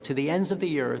to the ends of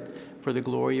the earth for the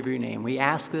glory of your name. We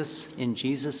ask this in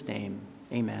Jesus' name.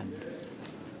 Amen.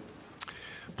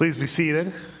 Please be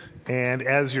seated. And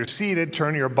as you're seated,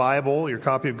 turn your Bible, your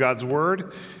copy of God's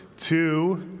Word,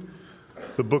 to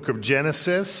the book of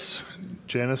Genesis.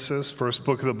 Genesis, first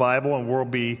book of the Bible, and we'll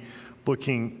be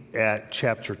looking at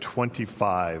chapter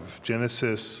 25.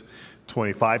 Genesis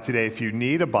 25 today. If you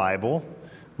need a Bible,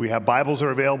 we have Bibles that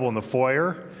are available in the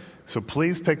foyer. So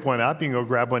please pick one up. You can go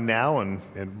grab one now and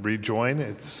rejoin.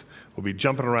 We'll be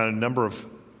jumping around a number of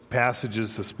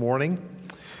passages this morning.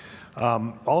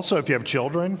 Also, if you have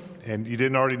children and you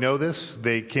didn't already know this,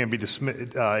 they can be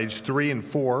age 3 and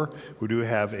 4. We do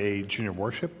have a junior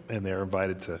worship, and they're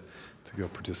invited to go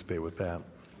participate with that.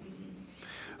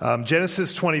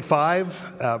 Genesis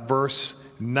 25, verse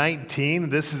 19.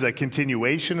 This is a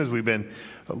continuation as we've been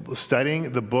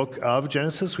studying the book of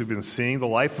Genesis. We've been seeing the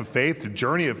life of faith, the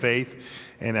journey of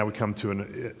faith, and now we come to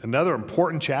another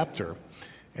important chapter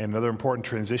and another important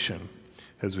transition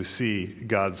as we see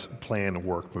God's plan and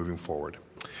work moving forward.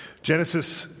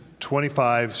 Genesis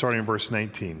 25, starting in verse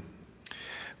 19.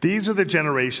 These are the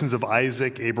generations of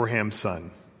Isaac, Abraham's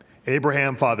son.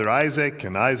 Abraham fathered Isaac,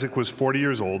 and Isaac was 40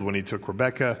 years old when he took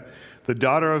Rebekah, the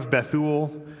daughter of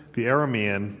Bethuel, the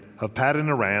Aramean, of Paddan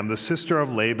Aram, the sister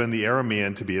of Laban, the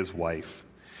Aramean, to be his wife.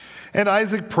 And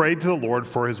Isaac prayed to the Lord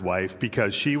for his wife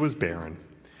because she was barren.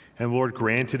 And the Lord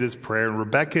granted his prayer, and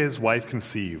Rebekah, his wife,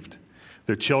 conceived.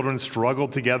 Their children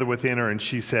struggled together within her, and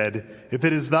she said, "If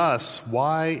it is thus,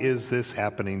 why is this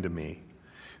happening to me?"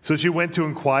 So she went to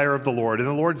inquire of the Lord, and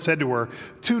the Lord said to her,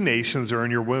 2 nations are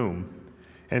in your womb,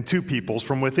 and 2 peoples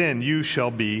from within you shall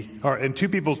be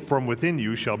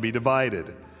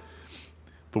divided.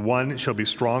 The one shall be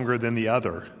stronger than the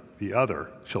other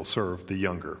shall serve the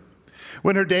younger.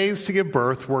 When her days to give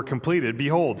birth were completed,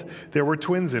 behold, there were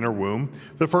twins in her womb.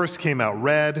 The first came out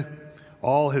red,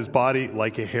 all his body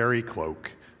like a hairy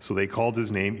cloak. So they called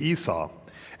his name Esau.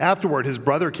 Afterward, his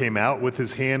brother came out with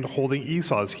his hand holding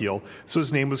Esau's heel, so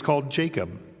his name was called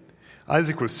Jacob.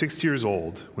 Isaac was 60 years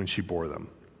old when she bore them.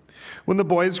 When the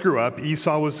boys grew up,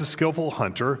 Esau was a skillful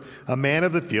hunter, a man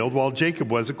of the field, while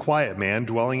Jacob was a quiet man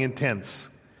dwelling in tents.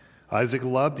 Isaac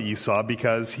loved Esau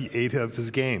because he ate of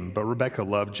his game, but Rebekah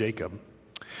loved Jacob.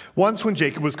 Once when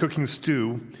Jacob was cooking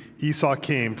stew, Esau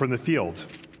came from the field,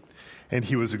 and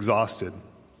he was exhausted.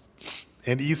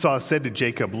 And Esau said to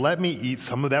Jacob, "Let me eat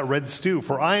some of that red stew,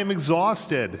 for I am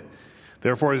exhausted."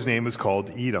 Therefore his name is called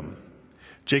Edom.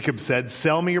 Jacob said,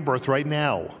 "Sell me your birthright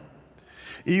now."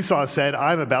 Esau said,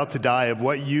 "I am about to die. Of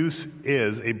what use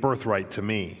is a birthright to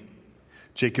me?"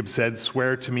 Jacob said,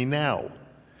 "Swear to me now."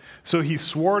 So he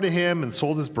swore to him and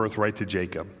sold his birthright to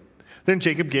Jacob. Then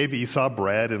Jacob gave Esau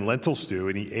bread and lentil stew,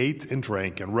 and he ate and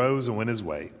drank and rose and went his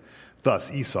way.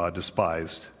 Thus Esau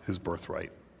despised his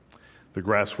birthright. The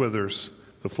grass withers,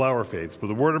 the flower fades, but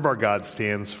the word of our God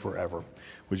stands forever.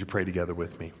 Would you pray together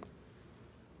with me?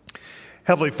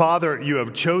 Heavenly Father, you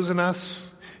have chosen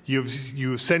us.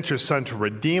 You have sent your Son to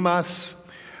redeem us,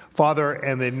 Father,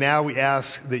 and then now we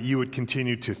ask that you would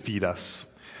continue to feed us.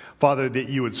 Father, that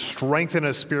you would strengthen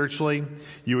us spiritually,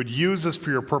 you would use us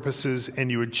for your purposes, and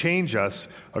you would change us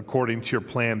according to your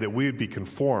plan, that we would be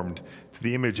conformed to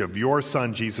the image of your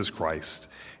Son, Jesus Christ.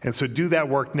 And so do that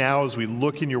work now as we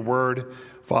look in your word.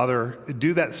 Father,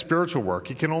 do that spiritual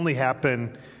work. It can only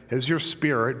happen as your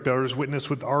spirit bears witness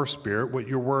with our spirit what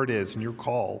your word is and your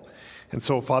call. And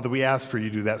so, Father, we ask for you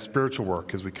to do that spiritual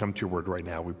work as we come to your word right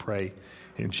now. We pray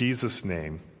in Jesus'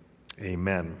 name,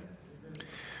 amen.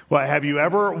 Well, have you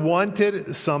ever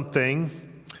wanted something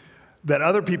that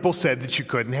other people said that you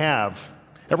couldn't have?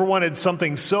 Ever wanted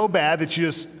something so bad that you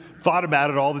just thought about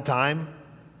it all the time?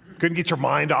 Couldn't get your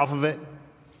mind off of it?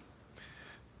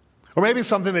 Or maybe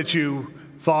something that you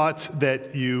thought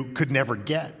that you could never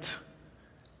get,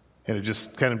 and it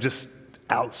just kind of just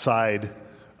outside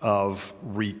of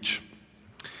reach.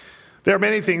 There are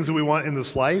many things that we want in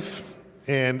this life,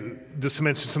 and just to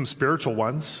mention some spiritual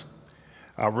ones.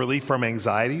 Relief from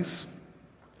anxieties,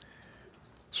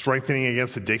 strengthening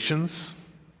against addictions,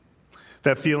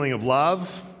 that feeling of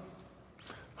love,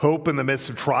 hope in the midst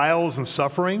of trials and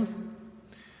suffering,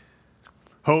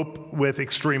 hope with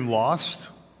extreme loss,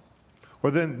 or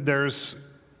then there's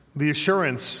the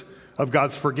assurance of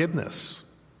God's forgiveness,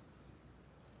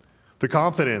 the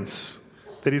confidence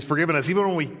that he's forgiven us, even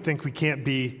when we think we can't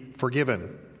be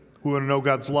forgiven. We want to know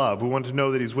God's love. We want to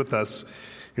know that he's with us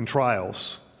in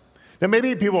trials. Now,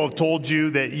 maybe people have told you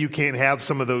that you can't have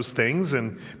some of those things,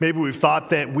 and maybe we've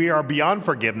thought that we are beyond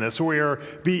forgiveness, or we are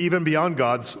even beyond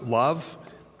God's love.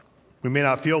 We may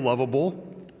not feel lovable.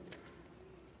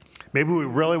 Maybe we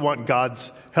really want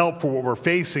God's help for what we're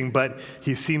facing, but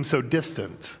he seems so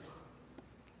distant.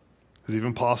 Is it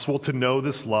even possible to know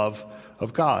this love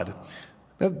of God?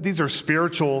 Now, these are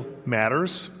spiritual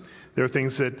matters. They're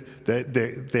things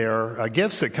they're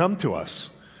gifts that come to us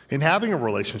in having a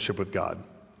relationship with God.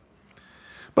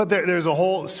 But there's a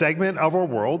whole segment of our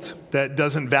world that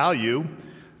doesn't value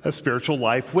a spiritual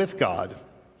life with God.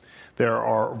 There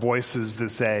are voices that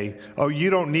say, oh, you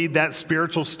don't need that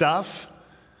spiritual stuff.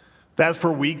 That's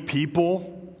for weak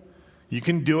people. You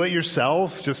can do it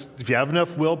yourself. Just if you have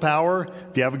enough willpower,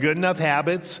 if you have good enough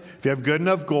habits, if you have good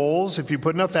enough goals, if you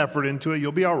put enough effort into it,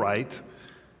 you'll be all right.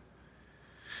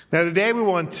 Now, today we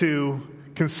want to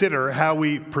consider how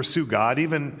we pursue God,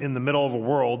 even in the middle of a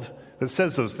world that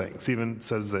says those things, even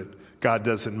says that God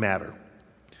doesn't matter.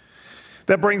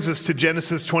 That brings us to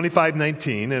Genesis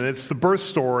 25:19, and it's the birth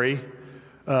story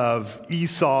of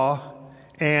Esau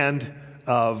and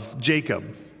of Jacob.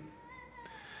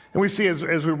 And we see as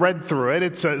we read through it,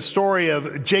 it's a story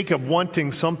of Jacob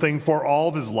wanting something for all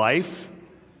of his life.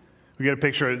 We get a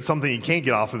picture of something he can't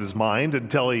get off of his mind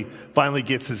until he finally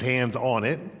gets his hands on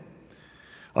it.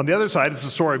 On the other side, it's the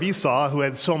story of Esau, who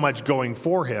had so much going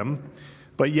for him,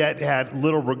 but yet had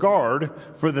little regard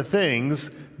for the things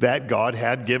that God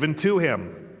had given to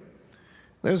him.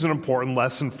 There's an important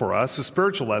lesson for us, a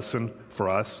spiritual lesson for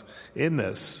us in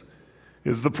this.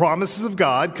 Is the promises of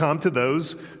God come to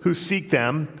those who seek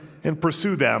them and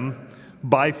pursue them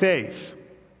by faith.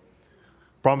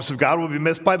 The promise of God will be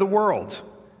missed by the world.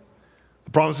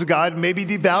 The promise of God may be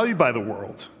devalued by the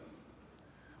world.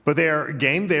 But they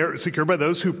are secured by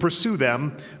those who pursue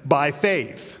them by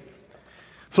faith.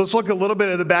 So let's look a little bit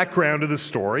at the background of the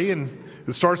story. And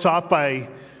it starts off by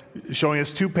showing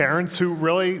us two parents who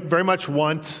really very much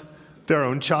want their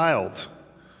own child.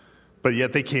 But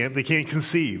yet they can't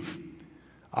conceive.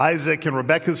 Isaac and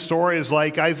Rebekah's story is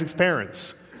like Isaac's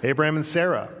parents, Abraham and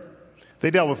Sarah.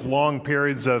 They dealt with long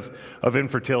periods of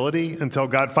infertility until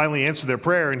God finally answered their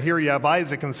prayer. And here you have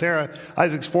Isaac and Sarah.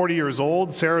 Isaac's 40 years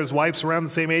old. Sarah's wife's around the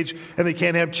same age, and they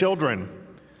can't have children.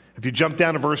 If you jump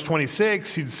down to verse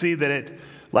 26, you'd see that it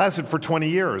lasted for 20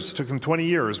 years. It took them 20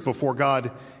 years before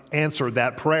God answered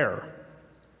that prayer.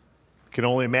 You can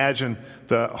only imagine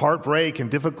the heartbreak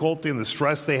and difficulty and the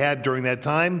stress they had during that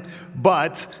time,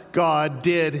 but God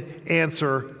did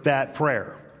answer that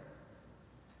prayer.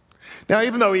 Now,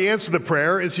 even though he answered the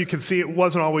prayer, as you can see, it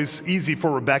wasn't always easy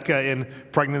for Rebekah in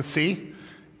pregnancy.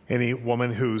 Any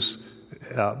woman who's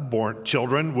born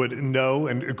children would know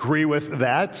and agree with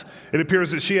that. It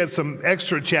appears that she had some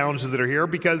extra challenges that are here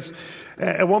because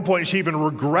at one point she even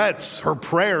regrets her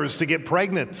prayers to get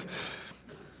pregnant.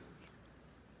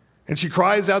 And she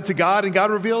cries out to God, and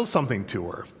God reveals something to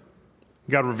her.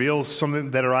 God reveals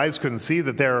something that her eyes couldn't see,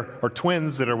 that there are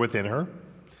twins that are within her.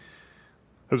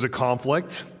 There was a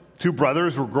conflict. Two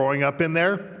brothers were growing up in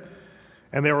there,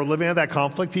 and they were living out that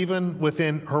conflict even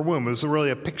within her womb. It was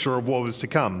really a picture of what was to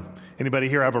come. Anybody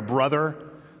here have a brother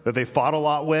that they fought a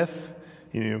lot with?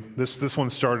 You know, this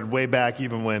one started way back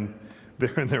even when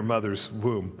they're in their mother's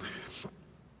womb.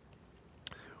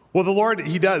 Well, the Lord,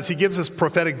 he gives us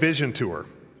prophetic vision to her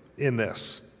in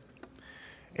this.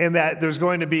 And that there's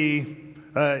going to be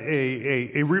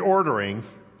a reordering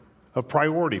of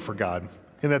priority for God.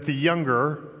 And that the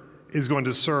younger is going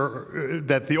to serve,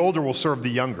 that the older will serve the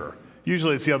younger.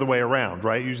 Usually it's the other way around,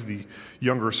 right? Usually the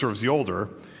younger serves the older,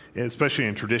 especially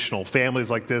in traditional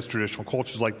families like this, traditional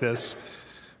cultures like this.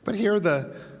 But here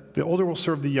the older will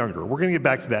serve the younger. We're going to get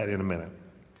back to that in a minute.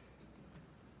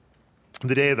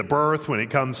 The day of the birth, when it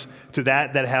comes to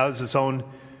that has its own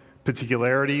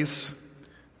particularities.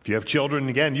 If you have children,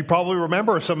 again, you probably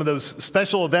remember some of those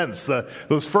special events,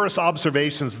 those first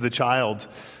observations of the child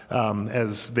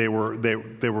as they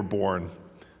were born.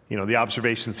 You know, the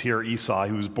observations here, Esau,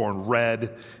 he was born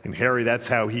red, and hairy, that's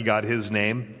how he got his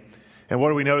name. And what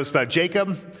do we notice about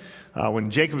Jacob? When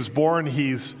Jacob is born,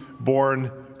 he's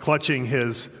born clutching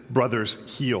his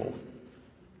brother's heel.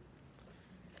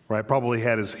 Right? Probably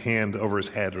had his hand over his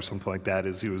head or something like that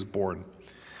as he was born.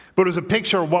 But it was a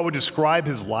picture of what would describe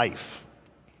his life.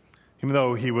 Even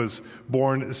though he was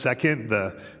born second,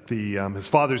 his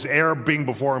father's heir being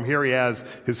before him, here he has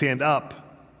his hand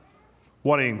up,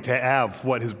 wanting to have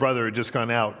what his brother had just gone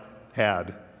out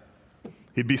had.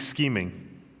 He'd be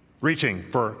scheming, reaching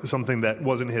for something that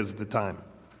wasn't his at the time.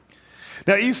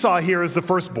 Now Esau here is the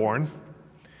firstborn,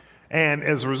 and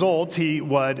as a result, he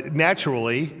would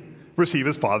naturally receive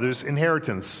his father's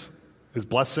inheritance, his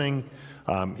blessing.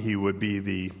 He would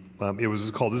be it was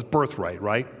called his birthright,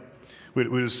 right?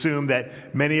 We'd assume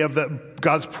that many of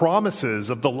God's promises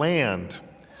of the land,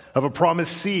 of a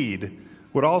promised seed,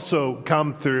 would also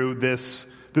come through this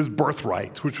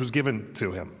birthright, which was given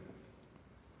to him.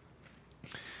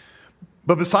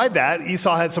 But beside that,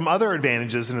 Esau had some other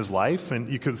advantages in his life, and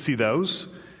you could see those.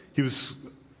 He was,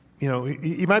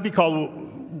 he might be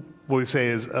called what we say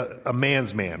is a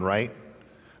man's man, right?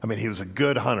 I mean, he was a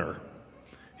good hunter.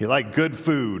 He liked good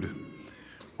food,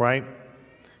 right?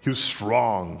 He was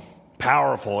strong,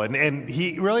 powerful, and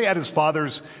he really had his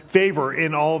father's favor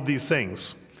in all of these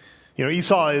things.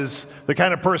 Esau is the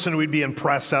kind of person we'd be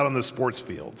impressed out on the sports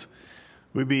field.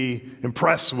 We'd be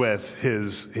impressed with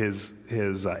his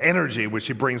energy, which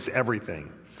he brings to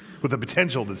everything, with the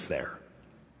potential that's there.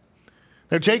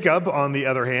 Now, Jacob, on the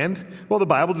other hand, well, the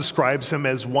Bible describes him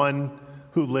as one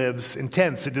who lives in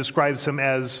tents. It describes him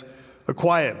as a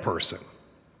quiet person.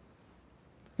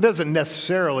 It doesn't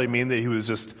necessarily mean that he was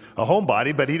just a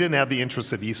homebody, but he didn't have the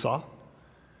interests of Esau.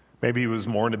 Maybe he was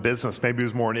more into business. Maybe he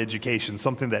was more in education,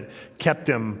 something that kept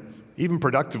him even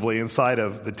productively inside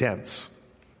of the tents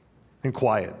and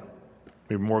quiet,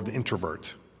 maybe more of the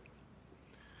introvert.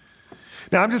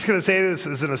 Now, I'm just going to say this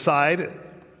as an aside,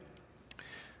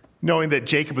 knowing that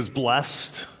Jacob was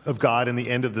blessed of God in the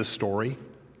end of this story.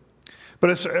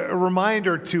 But it's a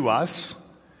reminder to us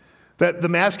that the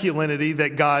masculinity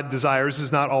that God desires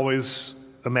is not always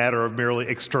a matter of merely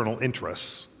external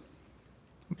interests.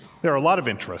 There are a lot of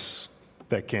interests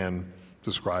that can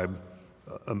describe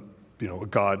a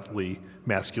godly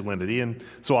masculinity. And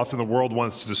so often the world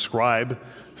wants to describe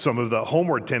some of the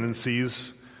homeward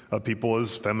tendencies of people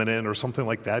as feminine or something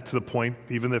like that, to the point,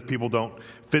 even if people don't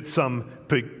fit some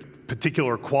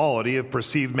particular quality of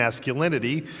perceived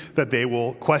masculinity, that they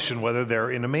will question whether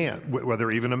they're even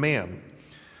a man.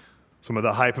 Some of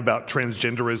the hype about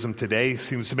transgenderism today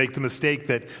seems to make the mistake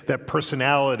that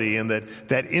personality and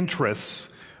that interests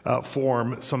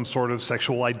form some sort of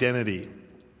sexual identity.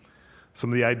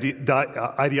 Some of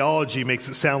the ideology makes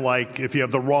it sound like if you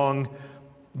have the wrong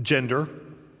gender,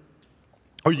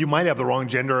 or you might have the wrong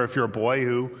gender if you're a boy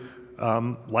who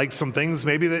likes some things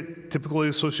maybe that typically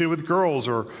associated with girls,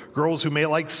 or girls who may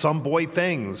like some boy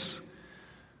things.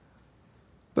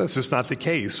 But that's just not the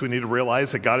case. We need to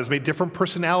realize that God has made different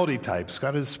personality types.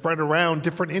 God has spread around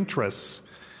different interests.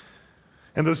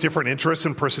 And those different interests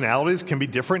and personalities can be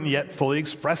different and yet fully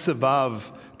expressive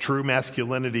of true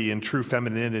masculinity and true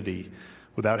femininity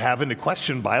without having to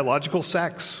question biological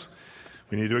sex.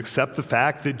 We need to accept the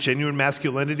fact that genuine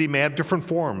masculinity may have different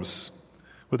forms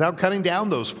without cutting down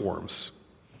those forms.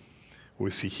 What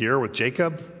we see here with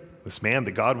Jacob, this man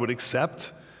that God would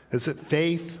accept, is that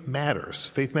faith matters.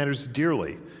 Faith matters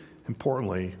dearly,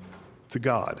 importantly, to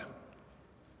God.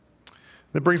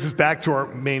 That brings us back to our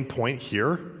main point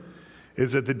here,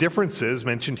 is that the differences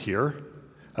mentioned here,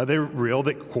 they reveal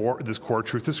this core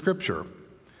truth of Scripture,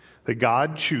 that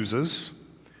God chooses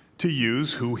to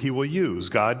use who he will use.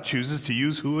 God chooses to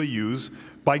use who he will use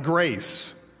by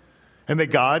grace. And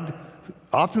that God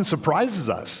often surprises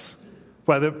us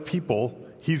by the people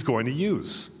he's going to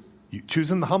use,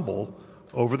 choosing the humble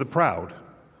over the proud,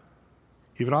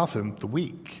 even often the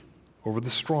weak over the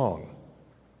strong.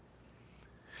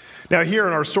 Now, here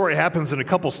in our story, it happens in a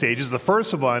couple stages. The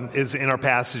first one is in our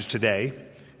passage today,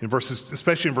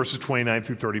 especially in verses 29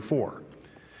 through 34.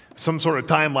 Some sort of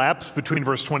time lapse between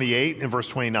verse 28 and verse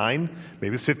 29.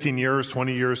 Maybe it's 15 years,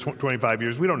 20 years, 25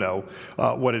 years. We don't know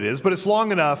what it is, but it's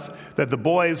long enough that the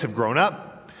boys have grown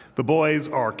up. The boys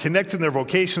are connected in their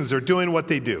vocations. They're doing what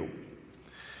they do.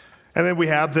 And then we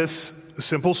have this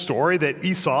simple story that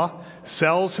Esau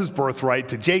sells his birthright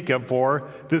to Jacob for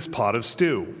this pot of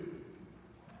stew.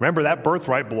 Remember, that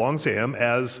birthright belongs to him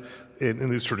as,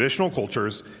 in these traditional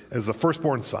cultures, as the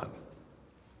firstborn son.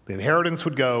 The inheritance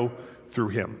would go through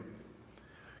him.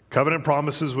 Covenant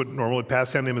promises would normally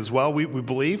pass down to him as well, we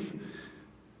believe.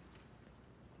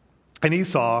 And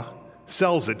Esau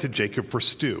sells it to Jacob for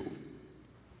stew.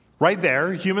 Right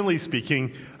there, humanly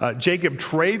speaking, Jacob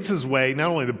trades his way, not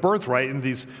only the birthright and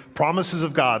these promises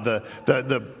of God,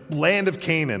 the land of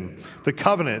Canaan, the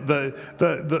covenant,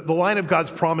 the line of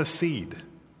God's promised seed.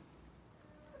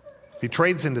 He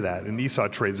trades into that, and Esau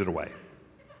trades it away.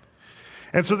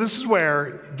 And so this is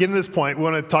where, getting to this point, we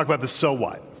want to talk about the so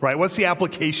what, right? What's the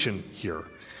application here? And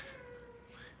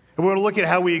we want to look at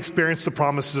how we experience the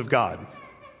promises of God,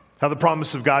 how the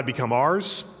promises of God become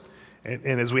ours, and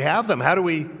as we have them, how do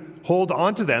we hold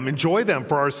on to them, enjoy them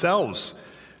for ourselves?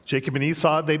 Jacob and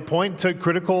Esau, they point to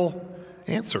critical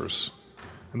answers,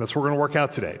 and that's what we're going to work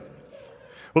out today.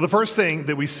 Well, the first thing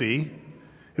that we see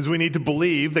is we need to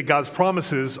believe that God's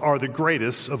promises are the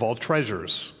greatest of all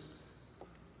treasures.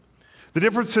 The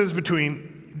differences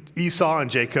between Esau and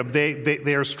Jacob,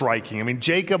 they are striking. I mean,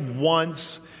 Jacob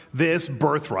wants this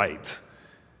birthright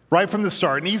right from the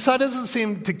start, and Esau doesn't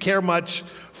seem to care much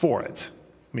for it.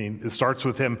 I mean, it starts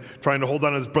with him trying to hold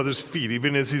on to his brother's feet,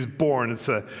 even as he's born. It's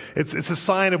a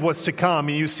sign of what's to come.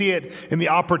 And you see it in the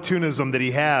opportunism that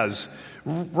he has,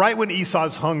 right when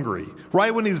Esau's hungry,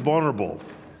 right when he's vulnerable,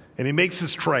 and he makes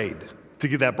his trade to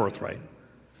get that birthright.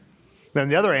 Then on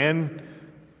the other hand,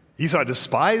 Esau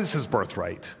despised his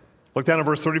birthright. Look down at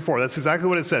verse 34. That's exactly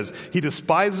what it says. He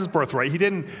despised his birthright. He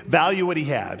didn't value what he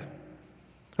had.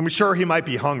 I mean, sure, he might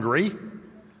be hungry,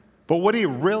 but would he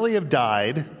really have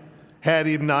died had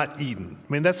he not eaten?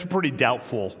 I mean, that's a pretty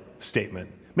doubtful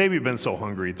statement. Maybe he'd been so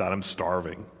hungry he thought, I'm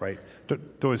starving, right? Don't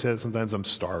always say that sometimes, I'm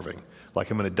starving,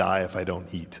 like I'm going to die if I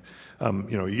don't eat.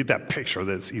 You get that picture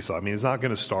that it's Esau. I mean, he's not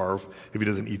going to starve if he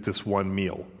doesn't eat this one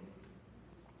meal.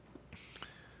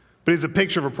 But he's a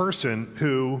picture of a person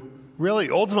who really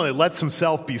ultimately lets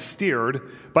himself be steered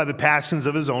by the passions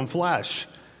of his own flesh,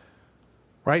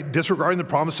 right? Disregarding the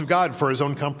promise of God for his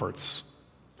own comforts,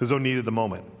 his own need at the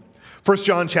moment. 1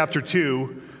 John chapter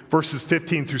 2, verses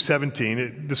 15 through 17,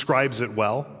 it describes it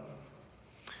well.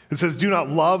 It says, do not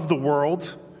love the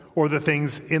world or the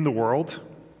things in the world.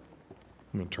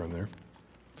 I'm going to turn there.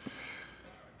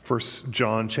 1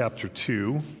 John chapter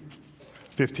 2,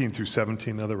 15 through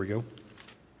 17. Now, there we go.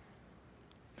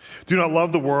 Do not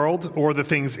love the world or the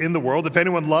things in the world. If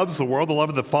anyone loves the world, the love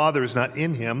of the Father is not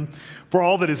in him. For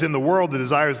all that is in the world, the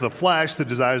desires of the flesh, the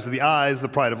desires of the eyes, the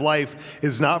pride of life,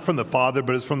 is not from the Father,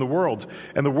 but is from the world.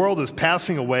 And the world is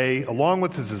passing away along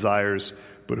with his desires,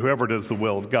 but whoever does the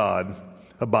will of God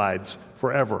abides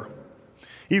forever.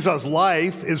 Esau's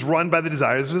life is run by the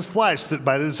desires of his flesh,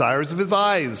 by the desires of his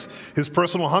eyes. His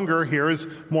personal hunger here is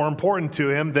more important to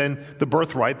him than the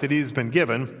birthright that he's been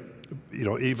given,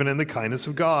 even in the kindness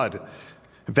of God.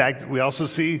 In fact, we also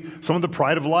see some of the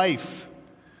pride of life.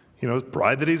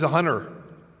 Pride that he's a hunter.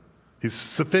 He's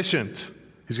sufficient.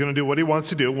 He's going to do what he wants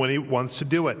to do when he wants to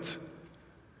do it.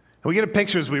 And we get a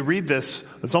picture as we read this.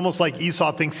 It's almost like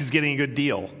Esau thinks he's getting a good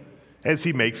deal as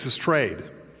he makes his trade.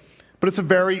 But it's a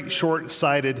very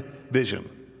short-sighted vision.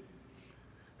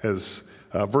 As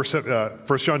 1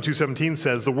 John 2:17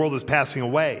 says, the world is passing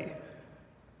away.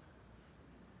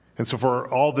 And so for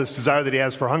all this desire that he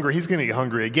has for hunger, he's going to get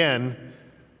hungry again,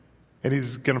 and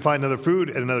he's going to find another food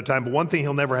at another time. But one thing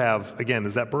he'll never have again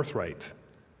is that birthright.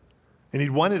 And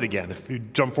he'd want it again. If you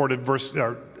jump forward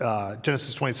to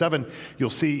Genesis 27, you'll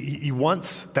see he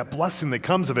wants that blessing that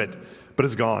comes of it, but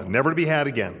it's gone, never to be had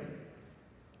again.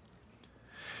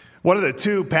 One of the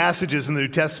two passages in the New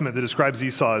Testament that describes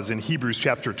Esau is in Hebrews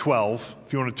chapter 12.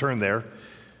 If you want to turn there,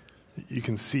 you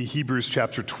can see Hebrews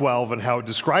chapter 12 and how it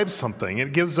describes something.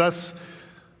 It gives us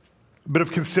a bit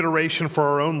of consideration for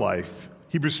our own life.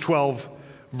 Hebrews 12,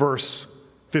 verse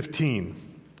 15.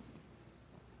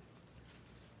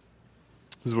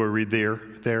 This is what we read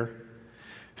there.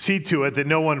 See to it that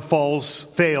no one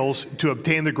fails to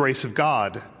obtain the grace of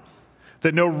God,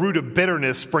 that no root of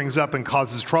bitterness springs up and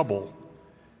causes trouble,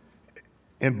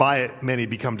 and by it many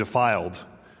become defiled.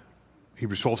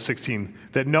 Hebrews 12:16,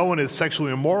 that no one is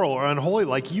sexually immoral or unholy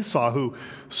like Esau, who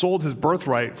sold his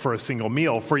birthright for a single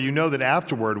meal. For you know that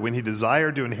afterward, when he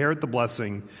desired to inherit the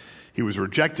blessing, he was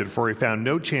rejected, for he found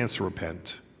no chance to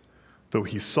repent, though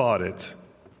he sought it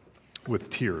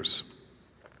with tears.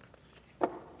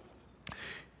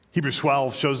 Hebrews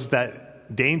 12 shows us that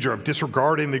danger of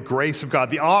disregarding the grace of God,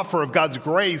 the offer of God's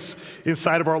grace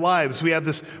inside of our lives. We have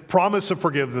this promise of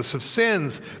forgiveness of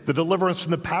sins, the deliverance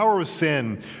from the power of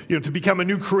sin, to become a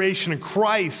new creation in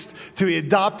Christ, to be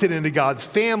adopted into God's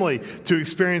family, to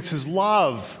experience his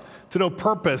love, to know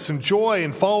purpose and joy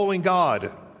in following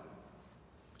God.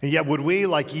 And yet would we,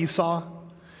 like Esau,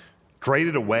 trade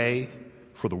it away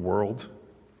for the world?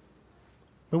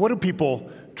 I mean, what do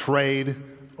people trade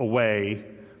away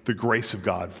the grace of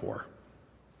God for?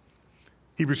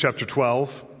 Hebrews chapter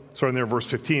 12, starting there, verse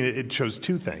 15, it shows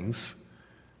two things.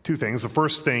 The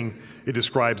first thing it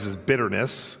describes is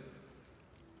bitterness.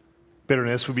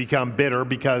 Bitterness, we become bitter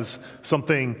because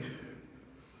something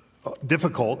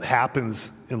difficult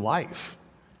happens in life.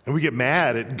 And we get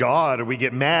mad at God, or we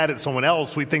get mad at someone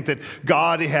else. We think that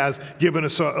God has given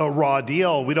us a raw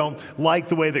deal. We don't like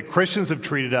the way that Christians have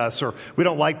treated us, or we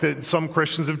don't like that some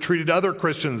Christians have treated other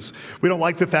Christians. We don't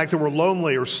like the fact that we're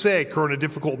lonely or sick or in a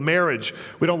difficult marriage.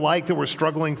 We don't like that we're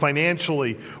struggling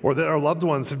financially or that our loved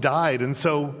ones have died. And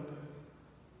so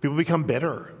people become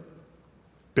bitter.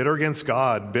 Bitter against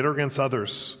God, bitter against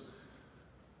others.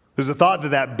 There's a thought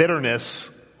that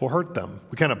bitterness will hurt them.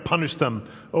 We kind of punish them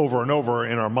over and over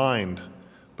in our mind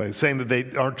by saying that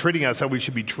they aren't treating us how we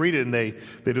should be treated and they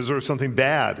deserve something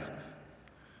bad.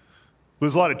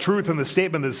 There's a lot of truth in the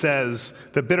statement that says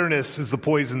that bitterness is the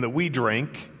poison that we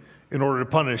drink in order to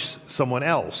punish someone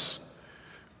else.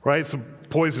 right? It's a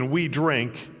poison we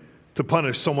drink to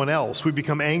punish someone else. We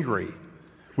become angry.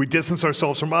 We distance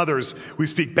ourselves from others. We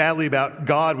speak badly about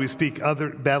God. We speak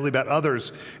badly about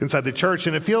others inside the church.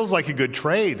 And it feels like a good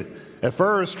trade at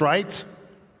first, right?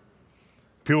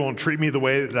 People don't treat me the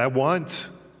way that I want.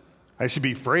 I should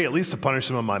be free, at least to punish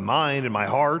them in my mind and my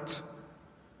heart.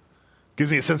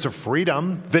 Gives me a sense of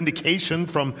freedom, vindication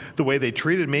from the way they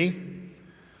treated me.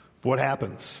 But what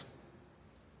happens?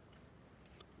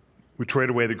 We trade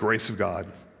away the grace of God.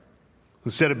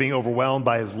 Instead of being overwhelmed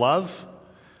by his love,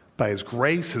 by his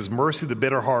grace, his mercy, the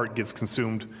bitter heart gets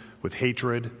consumed with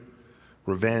hatred,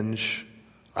 revenge,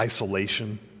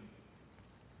 isolation.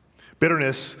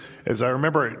 Bitterness, as I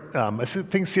remember, I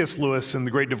think C.S. Lewis in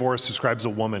The Great Divorce describes a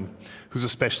woman who's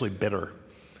especially bitter.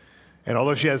 And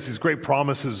although she has these great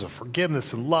promises of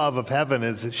forgiveness and love of heaven,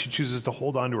 is that she chooses to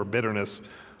hold on to her bitterness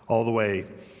all the way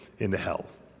into hell.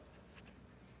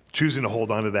 Choosing to hold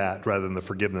on to that rather than the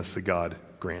forgiveness that God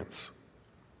grants.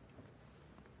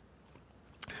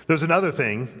 There's another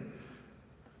thing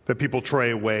that people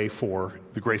trade away for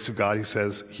the grace of God, he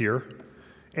says here,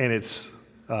 and it's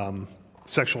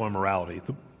sexual immorality,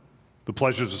 the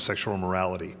pleasures of sexual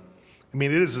immorality. I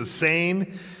mean, it is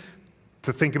insane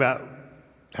to think about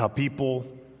how people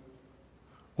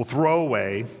will throw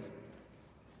away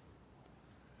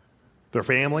their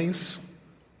families,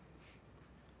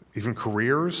 even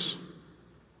careers,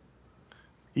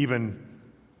 even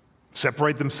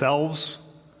separate themselves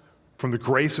from the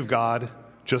grace of God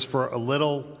just for a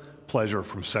little pleasure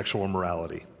from sexual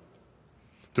immorality.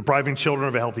 Depriving children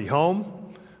of a healthy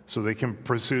home so they can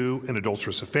pursue an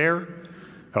adulterous affair.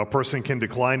 How a person can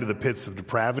decline to the pits of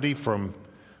depravity from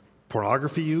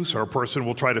pornography use, or a person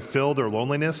will try to fill their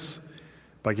loneliness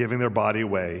by giving their body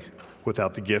away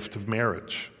without the gift of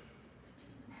marriage.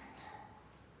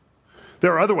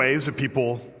 There are other ways that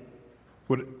people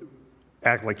would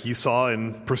act like Esau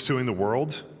in pursuing the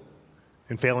world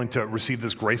and failing to receive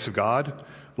this grace of God,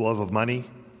 the love of money,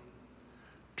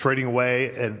 trading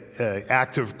away an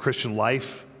active Christian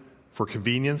life for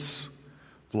convenience,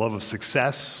 the love of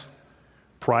success,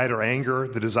 pride or anger,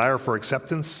 the desire for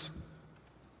acceptance.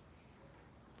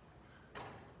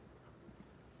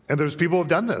 And there's people who have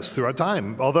done this throughout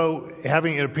time. Although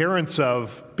having an appearance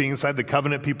of being inside the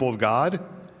covenant people of God,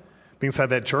 being inside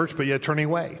that church, but yet turning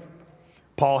away.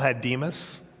 Paul had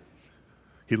Demas.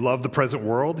 He loved the present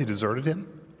world. He deserted him.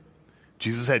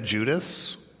 Jesus had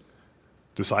Judas,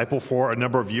 disciple for a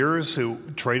number of years, who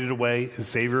traded away his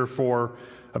Savior for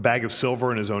a bag of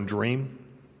silver in his own dream.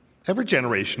 Every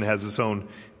generation has its own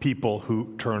people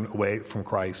who turn away from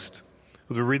Christ.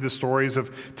 As we read the stories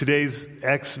of today's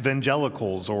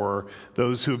ex-evangelicals or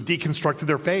those who have deconstructed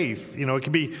their faith, it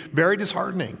can be very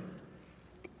disheartening.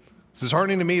 It's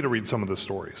disheartening to me to read some of the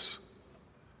stories.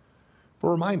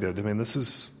 We're reminded, this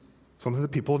is something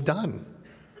that people have done.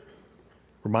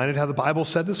 Reminded how the Bible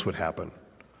said this would happen.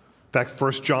 In fact,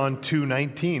 1 John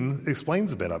 2:19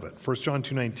 explains a bit of it. 1 John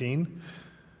 2:19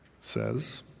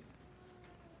 says,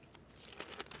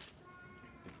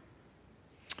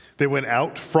 "They went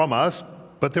out from us,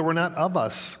 but they were not of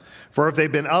us. For if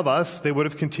they'd been of us, they would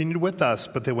have continued with us.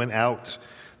 But they went out,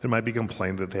 there might be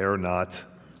complained that they are not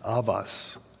of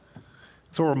us."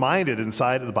 So we're reminded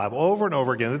inside of the Bible over and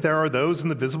over again that there are those in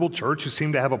the visible church who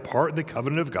seem to have a part in the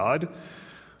covenant of God,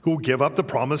 who will give up the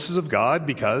promises of God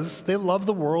because they love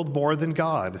the world more than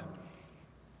God.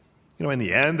 In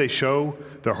the end, they show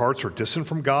their hearts are distant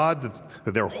from God,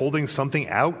 that they're holding something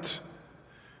out.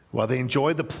 While they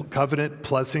enjoy the covenant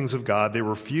blessings of God, they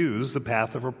refuse the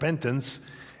path of repentance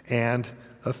and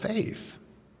of faith.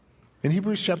 In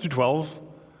Hebrews chapter 12,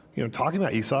 talking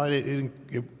about Esau,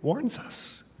 it warns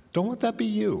us. Don't let that be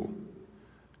you.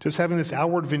 Just having this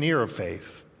outward veneer of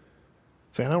faith.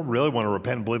 Saying, I don't really want to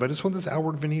repent and believe. I just want this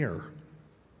outward veneer.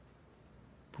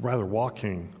 But rather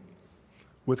walking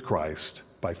with Christ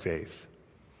by faith.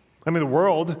 The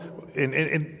world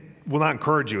and will not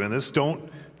encourage you in this. Don't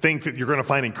think that you're going to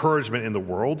find encouragement in the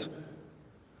world.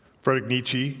 Friedrich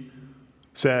Nietzsche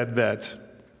said that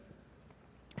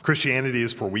Christianity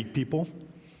is for weak people.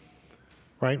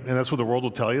 Right? And that's what the world will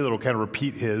tell you. It'll kind of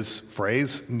repeat his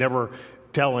phrase, never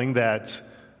telling that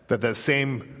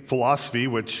same philosophy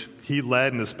which he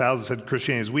led and espoused and said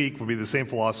Christianity is weak would be the same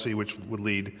philosophy which would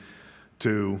lead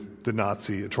to the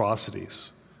Nazi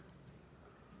atrocities.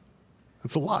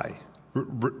 It's a lie.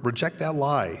 Reject that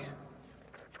lie.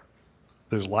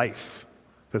 There's life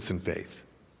that's in faith.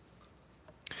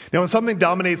 Now, when something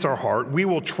dominates our heart, we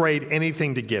will trade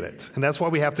anything to get it. And that's why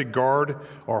we have to guard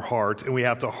our heart and we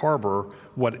have to harbor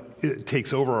what it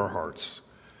takes over our hearts.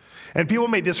 And people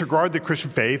may disregard the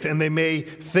Christian faith and they may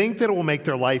think that it will make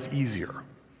their life easier.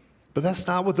 But that's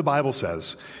not what the Bible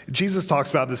says. Jesus talks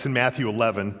about this in Matthew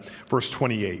 11, verse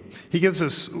 28. He gives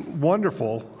this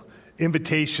wonderful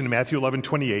invitation in Matthew 11,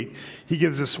 28. He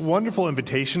gives this wonderful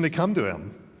invitation to come to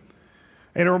him.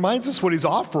 And it reminds us what he's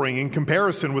offering in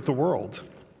comparison with the world.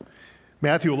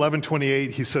 Matthew 11,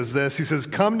 28, he says this. He says,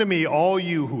 "Come to me, all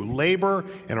you who labor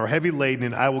and are heavy laden,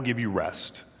 and I will give you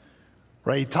rest."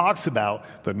 Right? He talks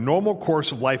about the normal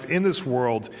course of life in this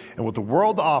world and what the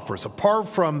world offers. Apart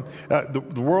from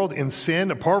the world in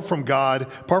sin, apart from God,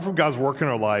 apart from God's work in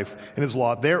our life and his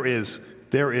law, there is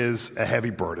a heavy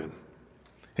burden.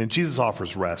 And Jesus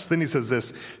offers rest. Then he says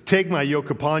this, "Take my yoke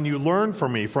upon you, learn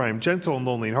from me, for I am gentle and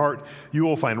lonely in heart. You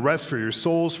will find rest for your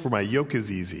souls, for my yoke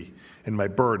is easy and my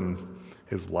burden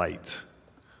is light."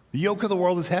 The yoke of the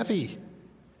world is heavy.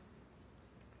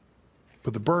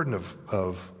 But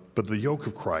the yoke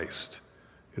of Christ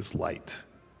is light.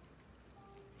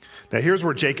 Now here's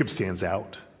where Jacob stands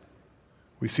out.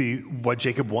 We see what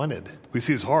Jacob wanted. We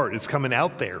see his heart. It's coming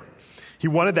out there. He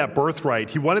wanted that birthright.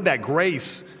 He wanted that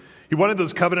grace. He wanted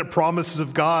those covenant promises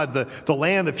of God, the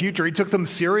land, the future. He took them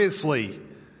seriously.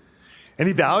 And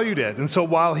he valued it. And so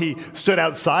while he stood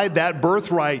outside that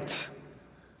birthright,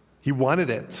 he wanted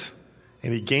it.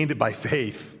 And he gained it by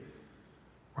faith.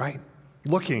 Right?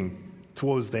 Looking to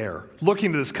what was there,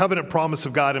 looking to this covenant promise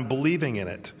of God and believing in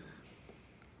it.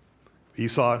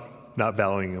 Esau not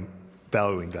valuing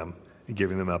them and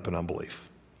giving them up in unbelief.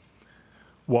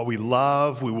 What we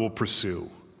love, we will pursue.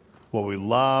 What we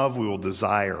love, we will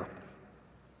desire.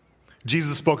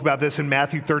 Jesus spoke about this in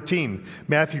Matthew 13,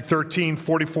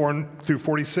 44 through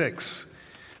 46.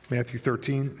 Matthew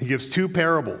 13, he gives two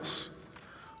parables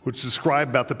which describe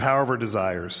about the power of our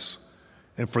desires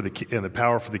and the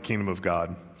power for the kingdom of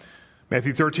God.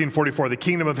 Matthew 13:44, "The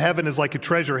kingdom of heaven is like a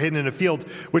treasure hidden in a field,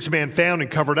 which a man found and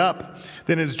covered up.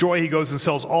 Then in his joy he goes and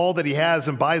sells all that he has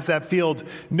and buys that field.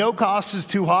 No cost is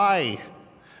too high.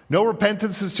 No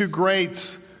repentance is too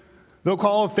great. No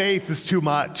call of faith is too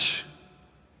much."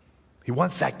 He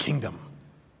wants that kingdom.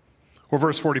 Or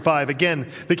verse 45, again,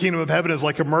 "The kingdom of heaven is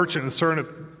like a merchant in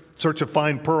search of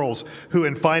fine pearls, who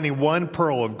in finding one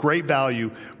pearl of great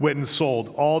value went and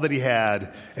sold all that he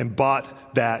had and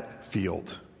bought that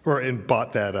field." And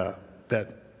bought that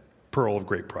pearl of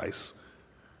great price,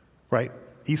 right?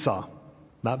 Esau,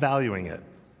 not valuing it.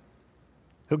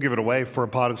 He'll give it away for a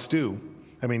pot of stew.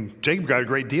 I mean, Jacob got a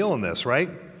great deal in this, right?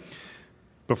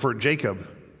 But for Jacob,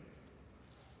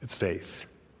 it's faith.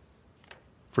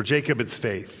 For Jacob, it's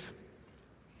faith.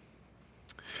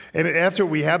 And after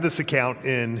we have this account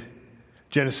in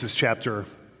Genesis chapter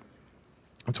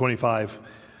 25,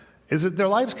 is that their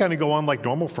lives kind of go on like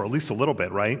normal for at least a little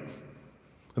bit, right?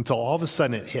 Until all of a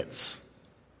sudden it hits.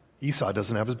 Esau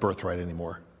doesn't have his birthright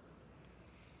anymore.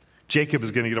 Jacob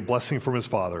is going to get a blessing from his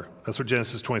father. That's what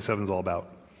Genesis 27 is all about.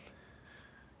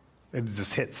 And it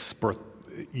just hits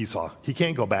Esau. He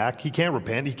can't go back. He can't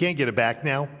repent. He can't get it back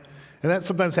now. And that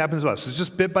sometimes happens to us. It's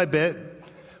just bit by bit.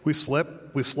 We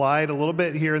slip, we slide a little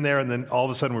bit here and there, and then all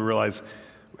of a sudden we realize,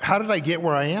 how did I get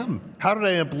where I am? How did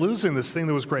I end up losing this thing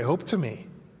that was great hope to me?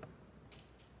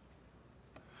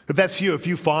 If that's you, if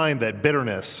you find that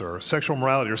bitterness or sexual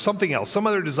immorality or something else, some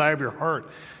other desire of your heart,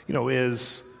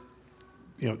 is,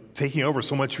 taking over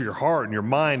so much of your heart and your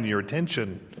mind and your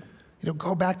attention,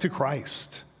 go back to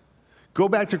Christ. Go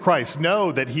back to Christ.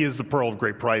 Know that he is the pearl of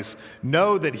great price.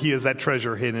 Know that he is that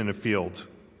treasure hidden in a field.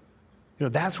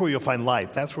 That's where you'll find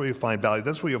life. That's where you'll find value.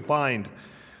 That's where you'll find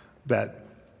that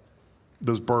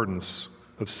those burdens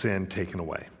of sin taken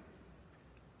away.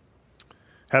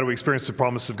 How do we experience the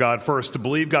promise of God? First, to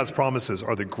believe God's promises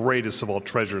are the greatest of all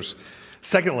treasures.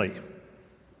 Secondly,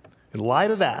 in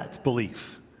light of that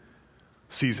belief,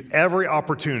 seize every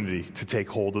opportunity to take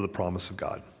hold of the promise of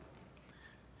God.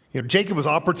 Jacob was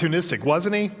opportunistic,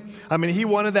 wasn't he? I mean, he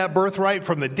wanted that birthright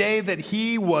from the day that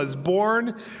he was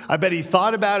born. I bet he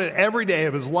thought about it every day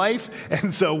of his life.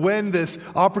 And so when this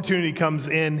opportunity comes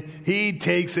in, he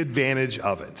takes advantage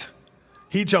of it.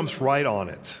 He jumps right on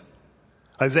it.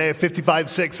 Isaiah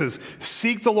 55:6 says,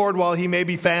 "Seek the Lord while he may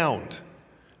be found."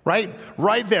 Right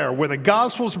there, when the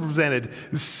gospel is presented,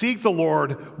 seek the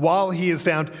Lord while he is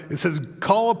found. It says,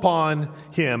 call upon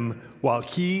him while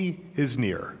he is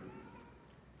near.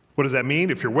 What does that mean?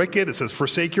 If you're wicked, it says,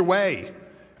 forsake your way.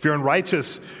 If you're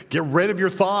unrighteous, get rid of your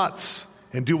thoughts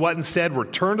and do what instead?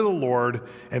 Return to the Lord,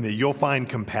 and that you'll find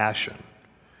compassion.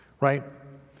 Right?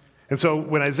 And so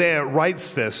when Isaiah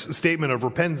writes this statement of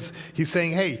repentance, he's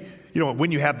saying, hey,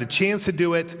 when you have the chance to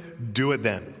do it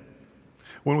then.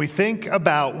 When we think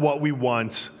about what we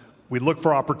want, we look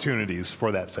for opportunities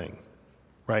for that thing,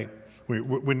 right?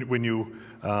 When you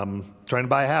trying to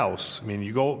buy a house,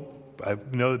 you go I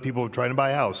know that people are trying to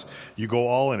buy a house. You go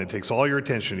all in. It takes all your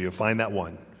attention. You find that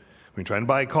one. When you're trying to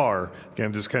buy a car,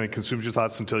 again, just kind of consumes your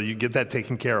thoughts until you get that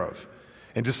taken care of.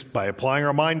 And just by applying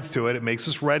our minds to it, it makes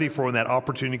us ready for when that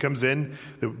opportunity comes in,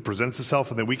 that presents itself,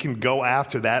 and then we can go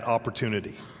after that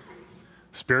opportunity.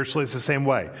 Spiritually, it's the same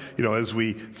way. As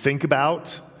we think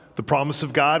about the promise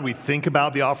of God, we think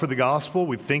about the offer of the gospel,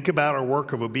 we think about our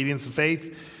work of obedience and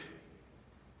faith.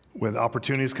 When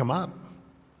opportunities come up,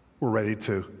 we're ready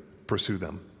to pursue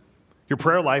them. Your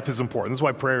prayer life is important. This is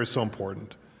why prayer is so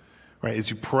important. Right? As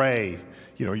you pray,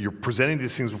 you're presenting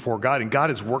these things before God, and God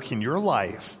is working your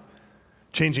life,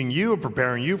 changing you and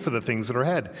preparing you for the things that are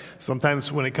ahead.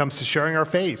 Sometimes when it comes to sharing our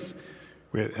faith,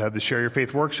 we had the Share Your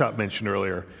Faith workshop mentioned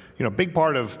earlier. A big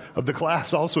part of the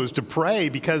class also is to pray,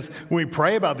 because when we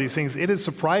pray about these things, it is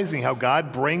surprising how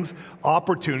God brings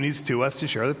opportunities to us to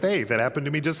share the faith. That happened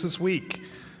to me just this week.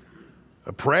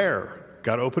 A prayer,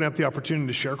 God opened up the opportunity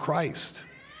to share Christ.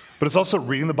 But it's also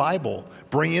reading the Bible.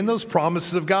 Bring in those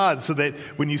promises of God so that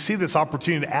when you see this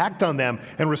opportunity to act on them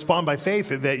and respond by faith,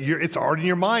 that it's already in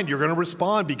your mind. You're going to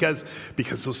respond because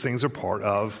those things are part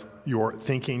of your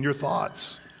thinking, your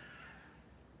thoughts.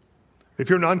 If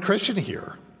you're a non-Christian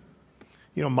here,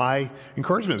 my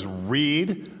encouragement is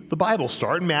read the Bible.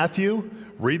 Start in Matthew,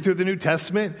 read through the New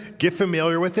Testament, get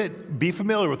familiar with it, be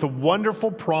familiar with the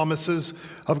wonderful promises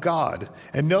of God,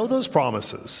 and know those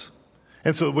promises.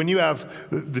 And so when you have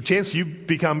the chance, you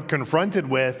become confronted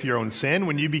with your own sin,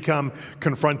 when you become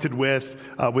confronted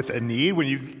with a need, when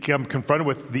you become confronted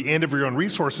with the end of your own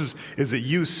resources, is that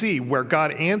you see where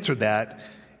God answered that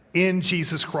in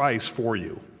Jesus Christ for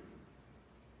you.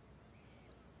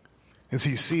 And so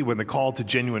you see when the call to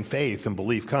genuine faith and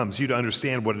belief comes, you to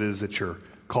understand what it is that you're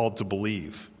called to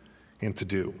believe and to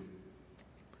do.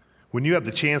 When you have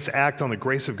the chance to act on the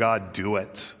grace of God, do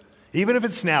it. Even if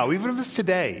it's now, even if it's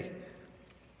today.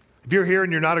 If you're here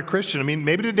and you're not a Christian,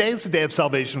 maybe today is the day of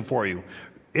salvation for you.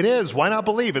 It is. Why not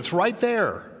believe? It's right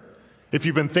there. If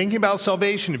you've been thinking about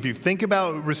salvation, if you think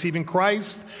about receiving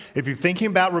Christ, if you're thinking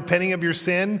about repenting of your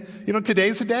sin,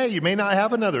 today's the day. You may not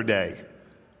have another day.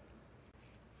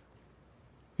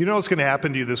 You don't know what's going to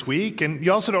happen to you this week, and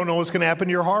you also don't know what's going to happen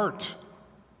to your heart.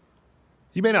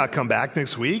 You may not come back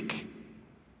next week.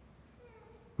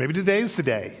 Maybe today's the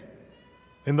day,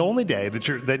 and the only day that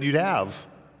you'd have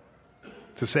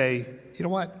to say, you know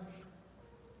what?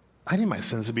 I need my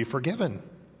sins to be forgiven.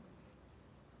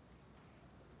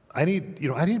 I need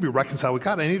to be reconciled with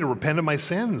God. I need to repent of my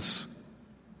sins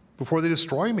before they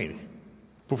destroy me,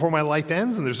 before my life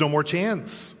ends and there's no more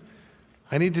chance.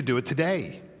 I need to do it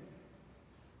today.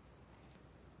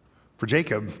 For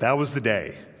Jacob, that was the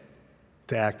day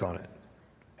to act on it.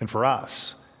 And for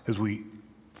us, as we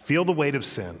feel the weight of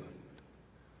sin,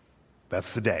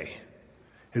 that's the day.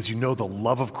 As you know the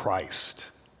love of Christ,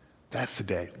 that's the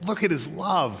day. Look at his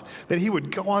love, that he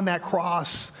would go on that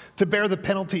cross to bear the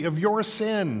penalty of your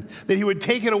sin, that he would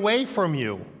take it away from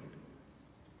you,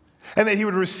 and that he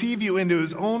would receive you into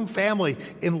his own family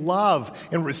in love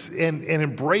and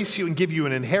embrace you and give you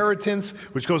an inheritance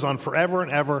which goes on forever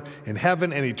and ever in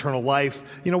heaven and eternal life.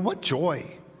 What joy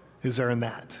is there in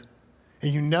that?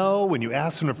 And when you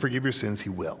ask him to forgive your sins, he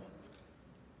will.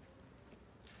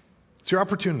 It's your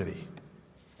opportunity.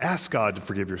 Ask God to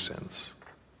forgive your sins.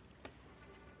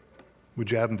 Would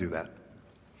you have him do that?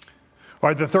 All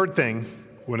right, the third thing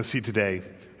we want to see today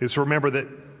is to remember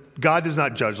that God does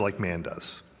not judge like man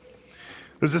does.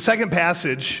 There's a second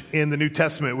passage in the New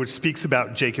Testament which speaks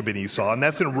about Jacob and Esau, and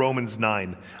that's in Romans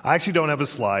 9. I actually don't have a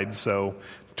slide, so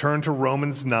turn to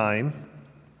Romans 9,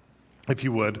 if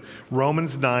you would.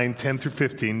 Romans 9, 10 through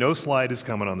 15. No slide is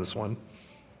coming on this one.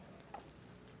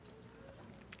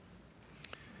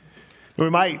 We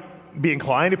might be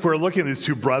inclined, if we're looking at these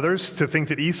two brothers, to think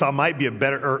that Esau might be a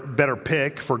better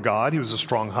pick for God. He was a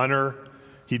strong hunter.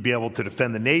 He'd be able to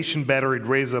defend the nation better. He'd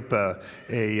raise up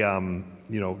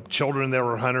children that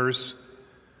were hunters.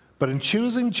 But in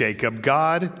choosing Jacob,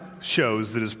 God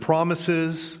shows that his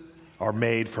promises are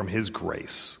made from his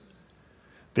grace.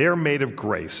 They are made of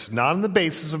grace, not on the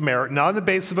basis of merit, not on the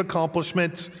basis of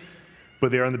accomplishment,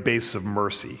 but they are on the basis of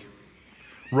mercy.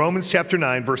 Romans chapter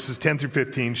 9, verses 10 through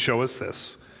 15 show us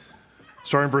this.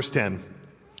 Starting in verse 10.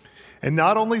 And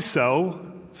not only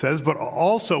so, it says, but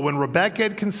also when Rebekah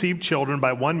had conceived children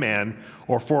by one man,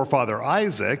 or forefather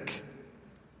Isaac,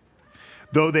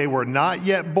 though they were not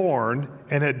yet born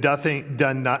and had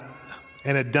done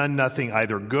nothing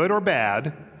either good or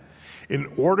bad,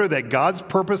 in order that God's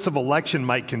purpose of election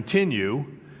might continue,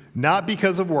 not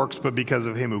because of works, but because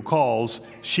of him who calls,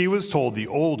 she was told the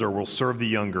older will serve the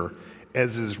younger,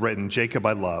 as is written, Jacob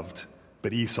I loved,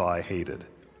 but Esau I hated.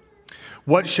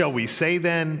 What shall we say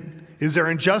then? Is there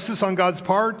injustice on God's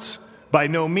part? By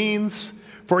no means.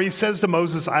 For he says to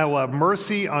Moses, I will have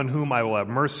mercy on whom I will have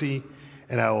mercy,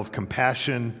 and I will have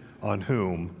compassion on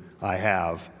whom I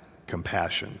have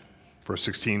compassion. Verse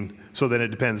 16, so then it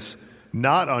depends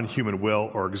not on human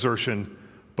will or exertion,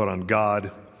 but on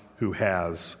God who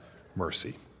has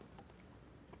mercy.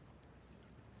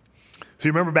 So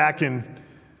you remember back in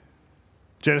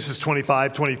Genesis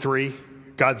 25:23,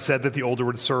 God said that the older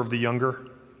would serve the younger.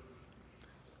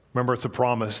 Remember, it's a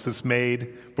promise that's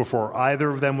made before either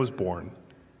of them was born.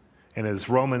 And as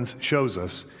Romans shows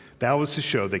us, that was to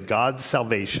show that God's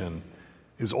salvation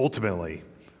is ultimately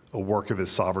a work of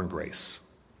his sovereign grace,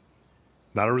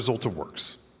 not a result of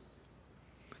works.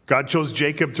 God chose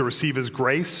Jacob to receive his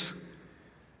grace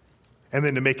and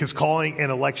then to make his calling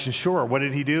and election sure. What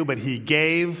did he do? But he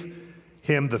gave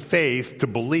him the faith to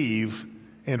believe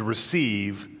and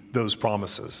receive those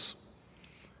promises.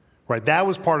 Right? That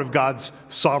was part of God's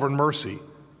sovereign mercy.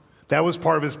 That was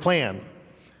part of his plan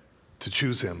to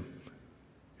choose him.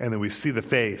 And then we see the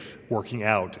faith working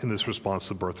out in this response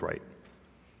to birthright.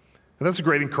 And that's a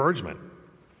great encouragement,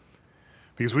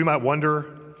 because we might wonder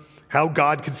how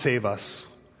God could save us.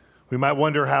 We might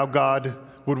wonder how God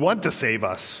would want to save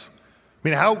us. I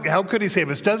mean, how could he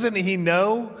save us? Doesn't he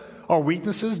know our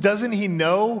weaknesses? Doesn't he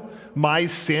know my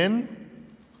sin?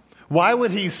 Why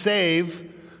would he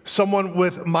save someone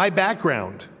with my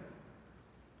background?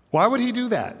 Why would he do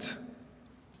that?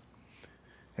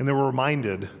 And then we're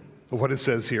reminded of what it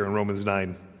says here in Romans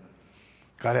 9.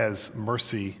 God has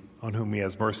mercy on whom he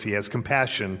has mercy. He has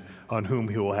compassion on whom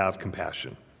he will have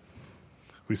compassion.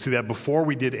 We see that before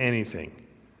we did anything,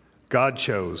 God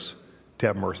chose to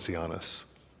have mercy on us.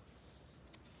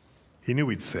 He knew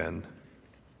we'd sin,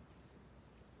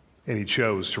 and he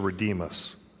chose to redeem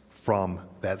us from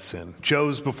that sin.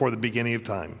 Chose before the beginning of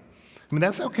time. I mean,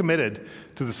 that's how committed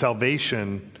to the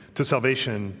salvation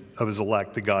of his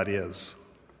elect that God is.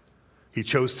 He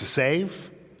chose to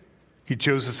save. He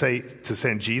chose to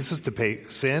send Jesus to pay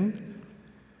sin.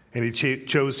 And he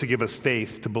chose to give us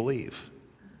faith to believe.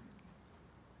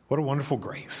 What a wonderful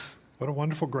grace. What a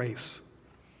wonderful grace.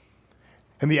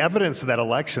 And the evidence of that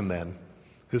election then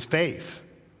is faith.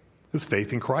 It's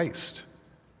faith in Christ.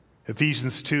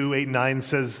 Ephesians 2:8-9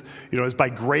 says, as by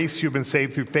grace you've been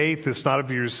saved through faith. It's not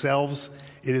of yourselves.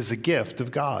 It is a gift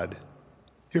of God.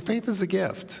 Your faith is a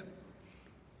gift.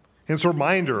 And it's a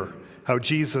reminder how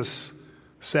Jesus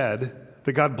said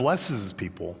that God blesses his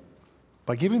people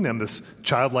by giving them this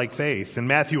childlike faith. In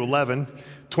Matthew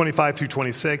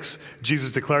 11:25-26,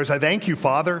 Jesus declares, I thank you,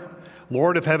 Father,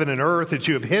 Lord of heaven and earth, that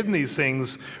you have hidden these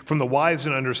things from the wise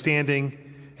and understanding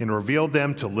and revealed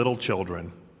them to little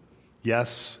children.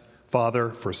 Yes, Father,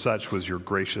 for such was your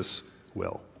gracious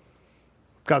will.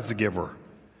 God's the giver,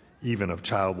 even of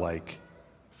childlike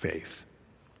faith.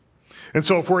 And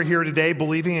so if we're here today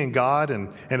believing in God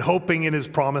and hoping in his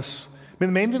promise, the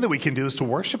main thing that we can do is to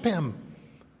worship him,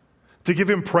 to give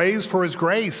him praise for his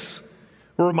grace.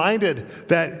 We're reminded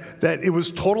that it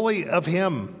was totally of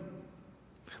him,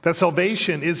 that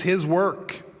salvation is his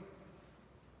work,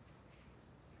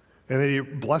 and that he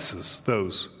blesses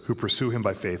those who pursue him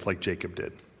by faith like Jacob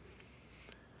did.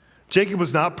 Jacob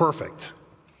was not perfect.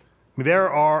 There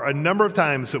are a number of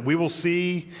times that we will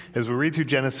see as we read through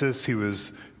Genesis, he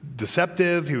was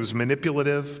deceptive, he was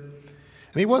manipulative,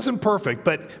 and he wasn't perfect,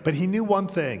 but he knew one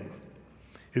thing,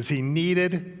 is he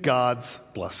needed God's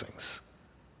blessings.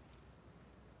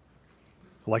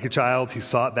 Like a child, he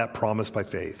sought that promise by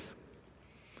faith.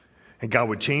 And God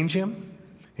would change him,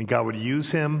 and God would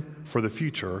use him for the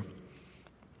future,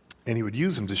 and he would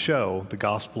use him to show the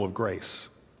gospel of grace.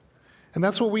 And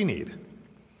that's what we need.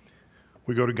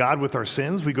 We go to God with our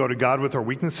sins. We go to God with our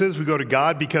weaknesses. We go to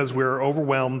God because we're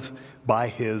overwhelmed by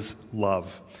his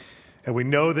love. And we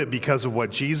know that because of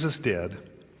what Jesus did,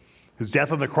 his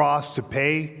death on the cross to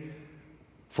pay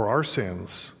for our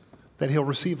sins, that he'll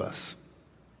receive us.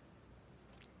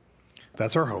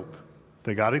 That's our hope,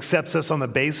 that God accepts us on the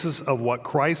basis of what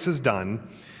Christ has done.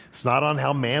 It's not on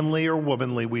how manly or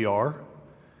womanly we are.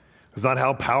 It's not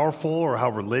how powerful or how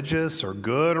religious or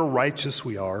good or righteous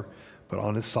we are, but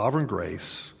on his sovereign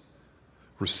grace,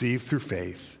 received through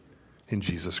faith in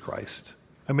Jesus Christ.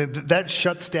 That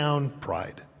shuts down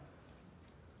pride.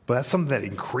 But that's something that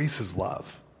increases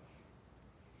love,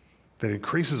 that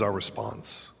increases our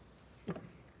response.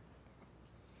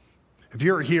 If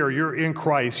you're here, you're in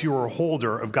Christ, you are a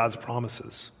holder of God's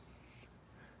promises.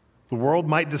 The world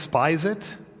might despise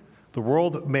it. The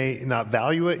world may not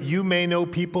value it. You may know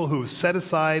people who have set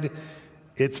aside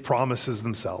its promises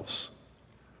themselves.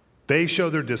 They show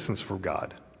their distance from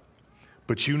God.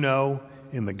 But you know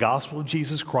in the gospel of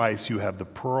Jesus Christ, you have the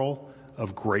pearl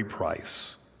of great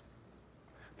price.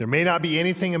 There may not be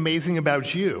anything amazing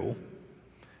about you,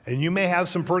 and you may have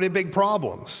some pretty big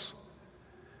problems,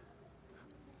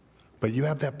 but you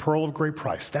have that pearl of great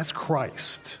price. That's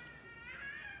Christ.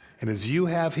 And as you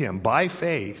have him, by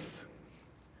faith,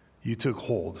 you took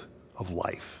hold of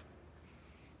life.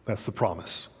 That's the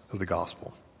promise of the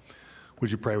gospel.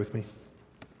 Would you pray with me?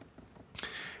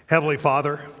 Heavenly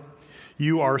Father,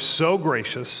 you are so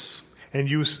gracious and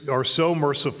you are so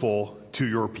merciful to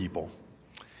your people.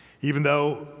 Even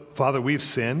though, Father, we've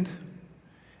sinned,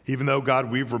 even though,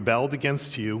 God, we've rebelled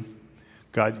against you,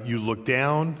 God, you look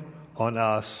down on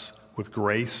us with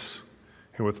grace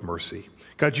and with mercy.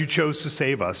 God, you chose to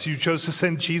save us. You chose to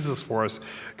send Jesus for us.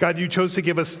 God, you chose to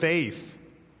give us faith.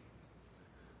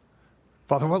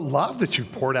 Father, what love that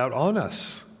you've poured out on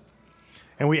us.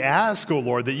 And we ask, O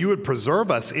Lord, that you would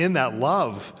preserve us in that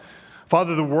love.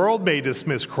 Father, the world may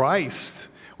dismiss Christ.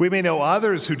 We may know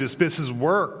others who dismiss his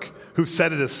work, who've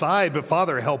set it aside. But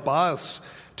Father, help us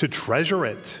to treasure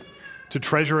it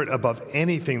above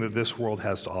anything that this world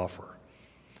has to offer.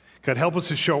 God, help us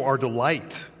to show our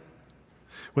delight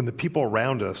when the people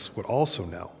around us would also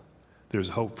know there's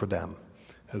hope for them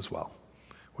as well.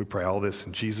 We pray all this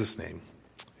in Jesus' name.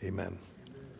 Amen.